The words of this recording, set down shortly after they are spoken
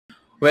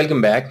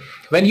Welcome back.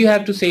 When you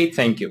have to say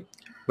thank you.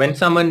 When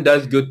someone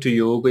does good to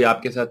you, कोई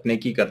आपके साथ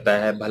नेकी करता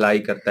है, भलाई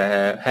करता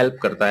है, हेल्प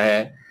करता है,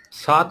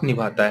 साथ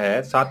निभाता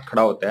है, साथ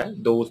खड़ा होता है,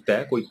 दोस्त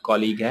है, कोई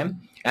कॉलीग है,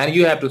 and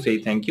you have to say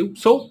thank you.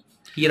 So,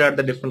 here are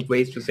the different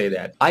ways to say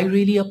that. I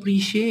really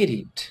appreciate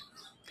it.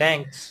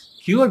 Thanks.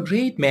 You are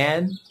great,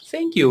 man.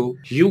 Thank you.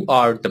 You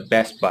are the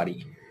best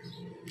buddy.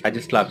 I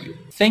just love you.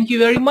 Thank you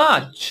very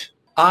much.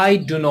 I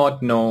do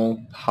not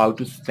know how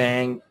to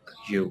thank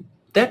you.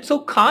 That's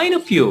so kind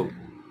of you.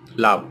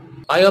 Love.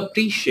 I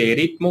appreciate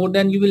it more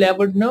than you will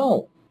ever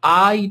know.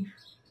 I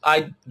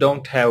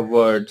don't have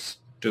words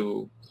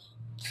to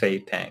say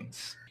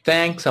thanks.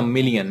 Thanks a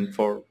million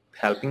for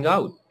helping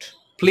out.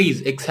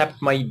 Please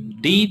accept my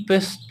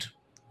deepest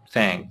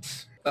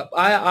thanks.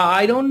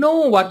 I don't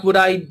know what would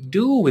I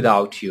do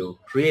without you,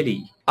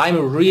 really.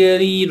 I'm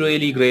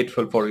really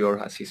grateful for your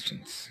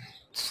assistance.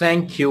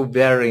 Thank you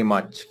very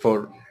much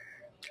for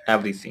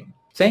everything.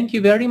 Thank you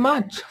very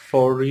much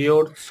for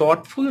your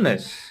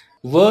thoughtfulness.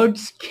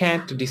 Words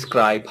can't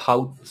describe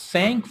how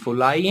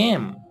thankful I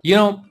am. You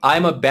know,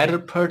 I'm a better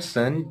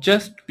person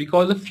just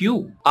because of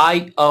you.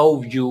 I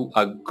owe you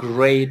a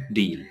great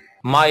deal.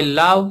 My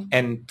love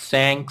and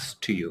thanks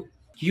to you.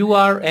 You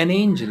are an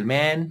angel,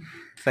 man.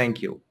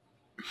 Thank you.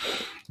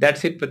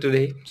 That's it for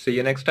today. See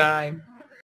you next time.